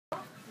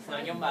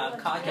nhưng mà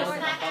khó cho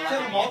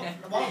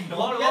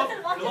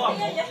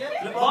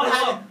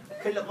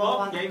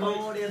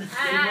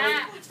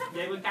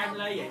Vậy vừa canh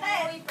lên vậy.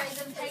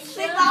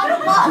 Tiếng nói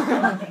đúng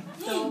không?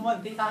 Số mình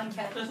tí sao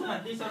Tôi số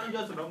mình tí sao nó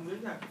vô sụp đồng dưới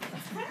nè.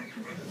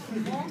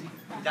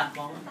 Chặt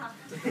món.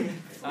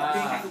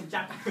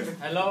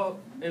 Hello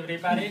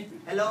everybody.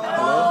 Hello.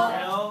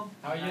 Hello.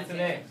 How are you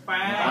today?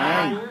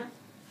 Fine.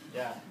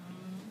 Yeah.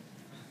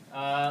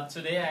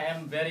 Today I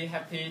am very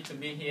happy to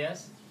be here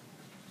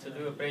to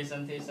do a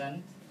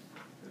presentation.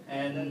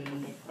 And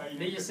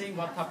do you think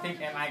what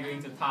topic am I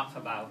going to talk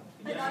about?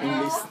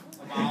 English.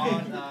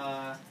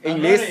 About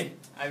English.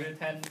 I will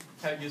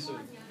tell you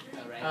soon.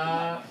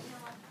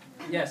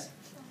 Yes.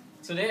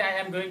 Today I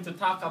am going to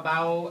talk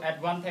about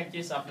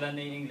advantages of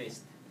learning English.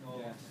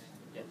 Yeah.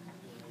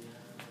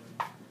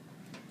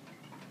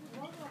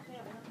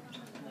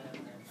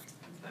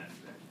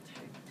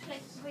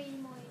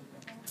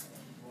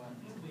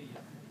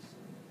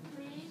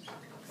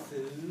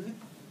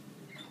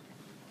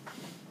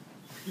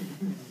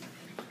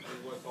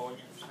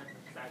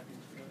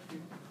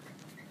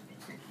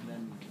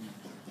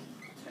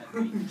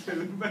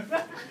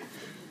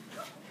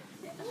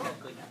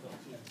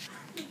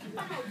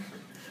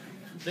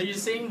 Do you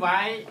think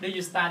why do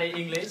you study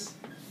English?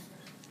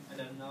 I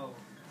don't know.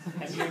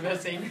 Have you ever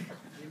seen?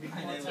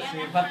 I never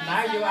see. But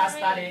now you are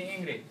studying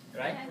English,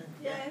 right?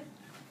 Yes.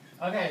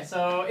 Okay,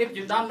 so if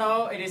you don't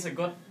know, it is a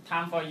good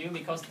time for you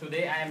because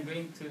today I am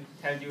going to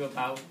tell you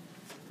about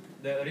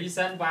the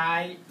reason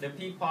why the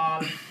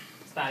people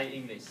study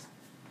English.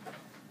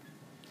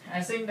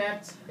 I think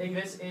that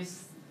English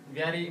is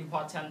very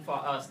important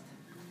for us.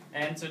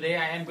 And today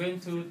I am going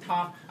to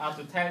talk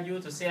to tell you,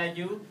 to share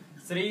you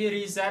 3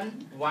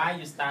 reasons why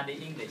you study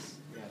English.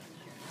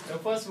 The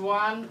first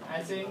one,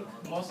 I think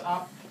most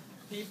of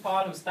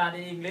people who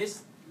study English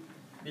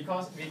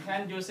because we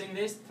can use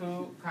English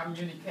to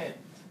communicate.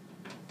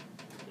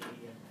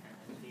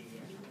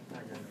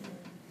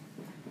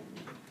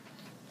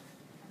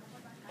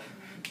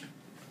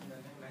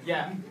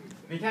 Yeah,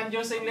 we can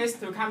use English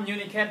to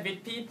communicate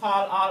with people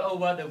all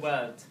over the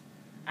world.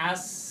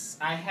 As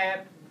I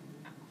have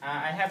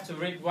to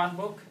read one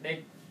book.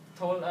 They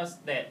told us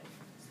that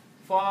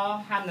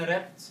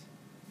 400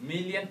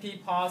 million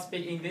people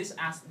speak English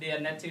as their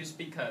native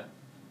speaker,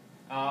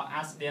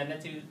 as their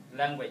native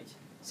language.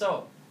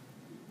 So,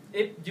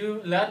 if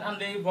you learn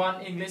only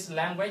one English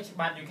language,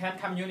 but you can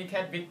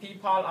communicate with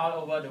people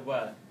all over the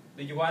world,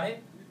 do you want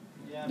it?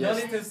 Yeah. No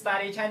need to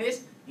study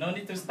Chinese, no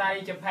need to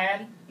study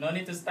Japan, no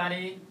need to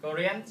study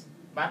Korean,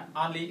 but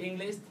only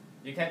English.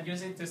 You can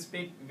use it to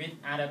speak with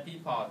other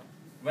people.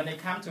 When they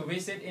come to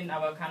visit in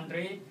our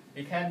country,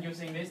 we can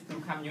use English to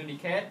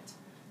communicate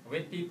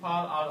with people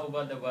all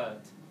over the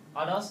world.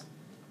 Others,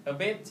 a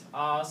bit,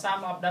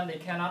 some of them they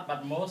cannot,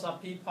 but most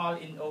of people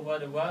in over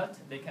the world,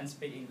 they can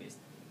speak English.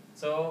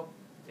 So,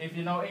 if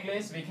you know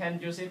English, we can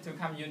use it to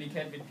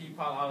communicate with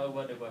people all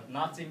over the world.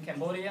 Not in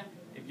Cambodia.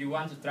 If you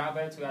want to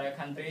travel to other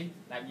country,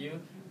 like you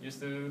used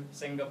to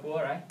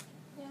Singapore, right?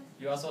 Yes.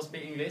 You also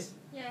speak English?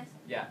 Yes.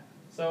 Yeah.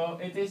 So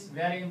it is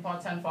very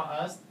important for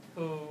us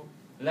to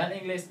learn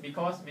English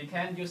because we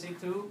can use it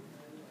to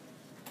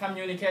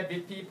communicate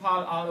with people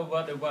all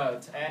over the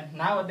world. And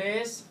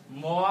nowadays,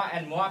 more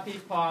and more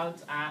people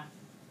are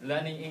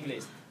learning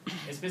English,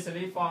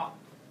 especially for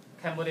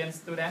Cambodian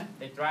students.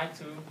 They try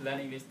to learn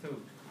English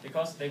too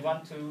because they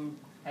want to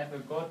have a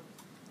good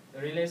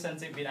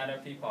relationship with other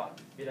people,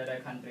 with other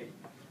country.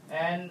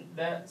 And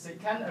the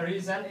second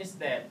reason is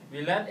that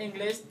we learn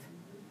English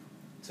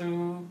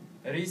to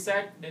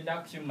research the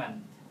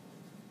document,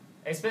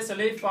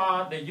 especially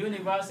for the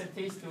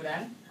university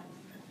student.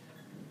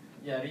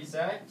 Yeah,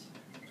 research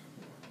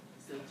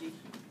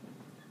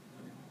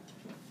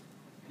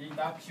the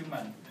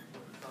document.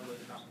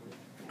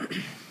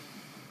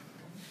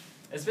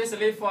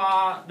 Especially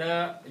for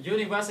the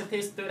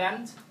university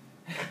student.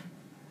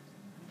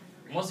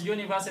 Most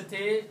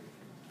university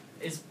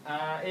is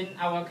in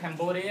our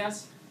Cambodia,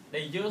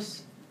 they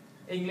use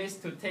English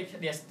to take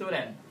their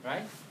student,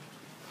 right?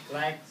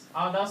 Like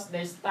others,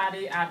 they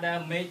study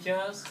other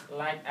majors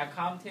like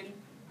accounting,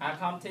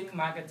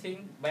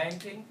 marketing,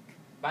 banking,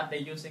 but they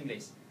use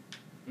English.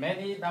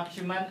 Many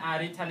documents are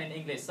written in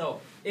English. So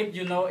if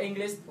you know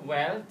English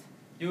well,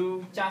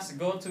 you just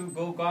go to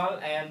Google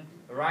and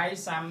write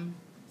some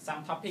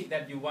topic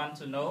that you want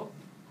to know.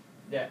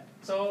 Yeah.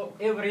 So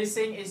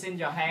everything is in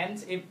your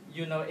hands if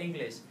you know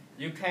English.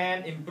 You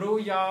can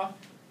improve your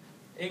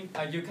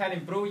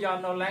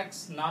knowledge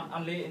not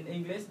only in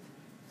English.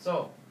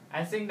 So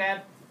I think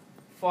that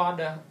for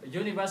the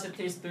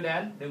university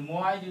student, the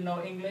more you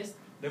know English,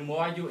 the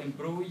more you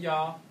improve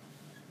your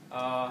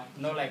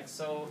knowledge.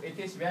 So it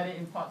is very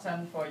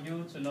important for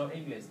you to know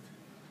English.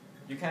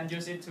 You can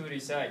use it to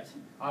research,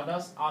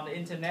 others on the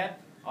internet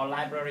or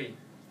library.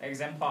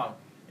 Example,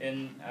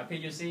 in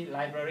PUC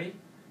library,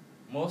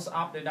 most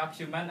of the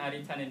documents are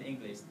written in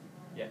English.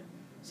 Yeah.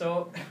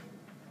 So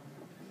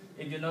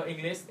if you know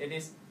English, it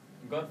is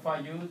good for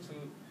you to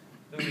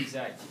do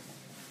research.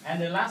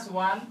 And the last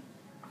one,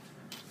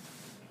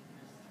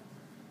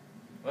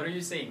 What do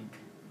you think?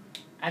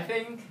 I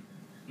think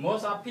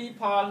most of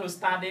people who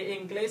study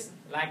English,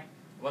 like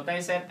what I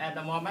said at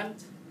the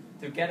moment,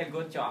 to get a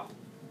good job.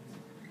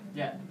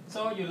 Yeah.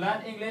 So you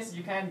learn English,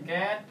 you can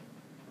get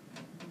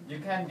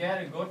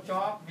a good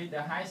job with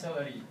a high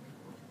salary.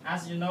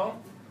 As you know,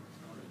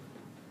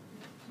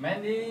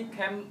 many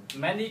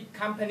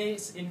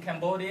companies in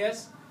Cambodia,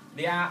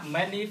 there are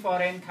many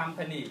foreign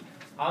companies.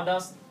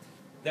 Although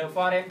the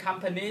foreign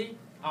company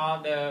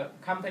are the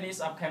companies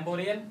of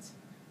Cambodians,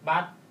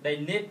 but they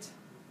need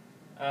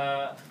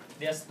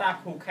their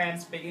staff who can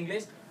speak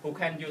English, who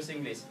can use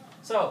English.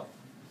 So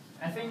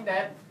I think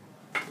that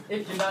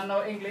if you don't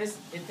know English,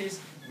 it is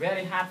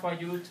very hard for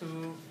you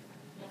to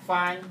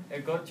find a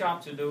good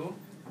job to do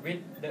with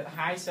the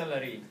high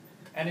salary.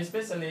 And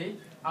especially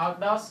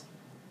although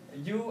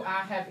you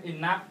have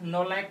enough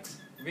knowledge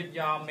with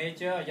your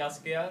major, your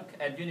skill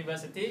at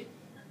university,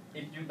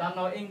 if you don't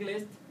know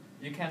English,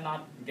 you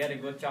cannot get a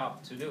good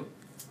job to do.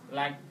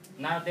 Like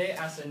nowadays,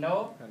 as you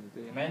know,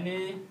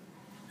 many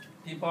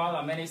people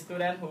or many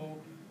students who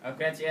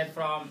graduate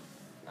from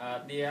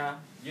their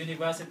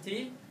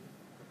university,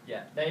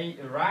 yeah, they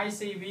write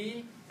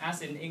CV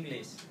as in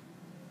English.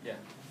 Yeah,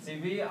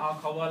 CV or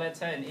cover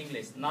letter in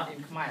English, not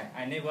in Khmer.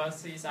 I never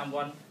see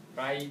someone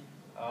write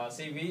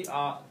CV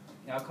or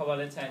cover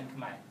letter in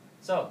Khmer.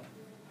 So,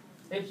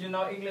 if you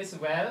know English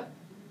well,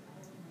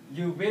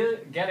 you will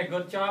get a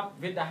good job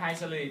with the high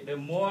salary. The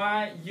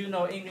more you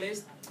know English,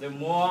 the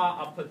more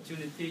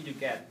opportunity you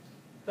get.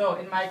 So,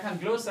 in my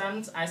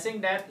conclusions, I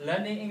think that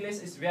learning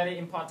English is very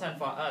important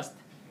for us.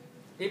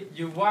 If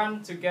you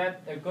want to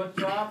get a good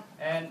job,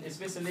 and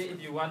especially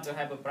if you want to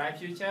have a bright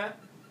future,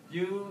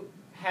 you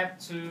have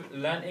to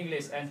learn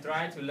English and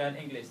try to learn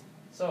English.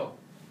 So,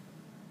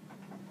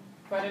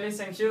 finally,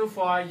 thank you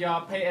for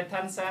your pay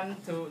attention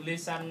to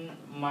listen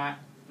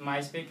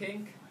my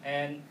speaking,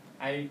 and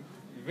I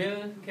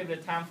will keep the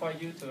time for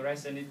you to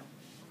raise any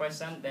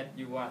question that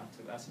you want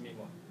to ask me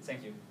more.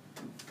 Thank you.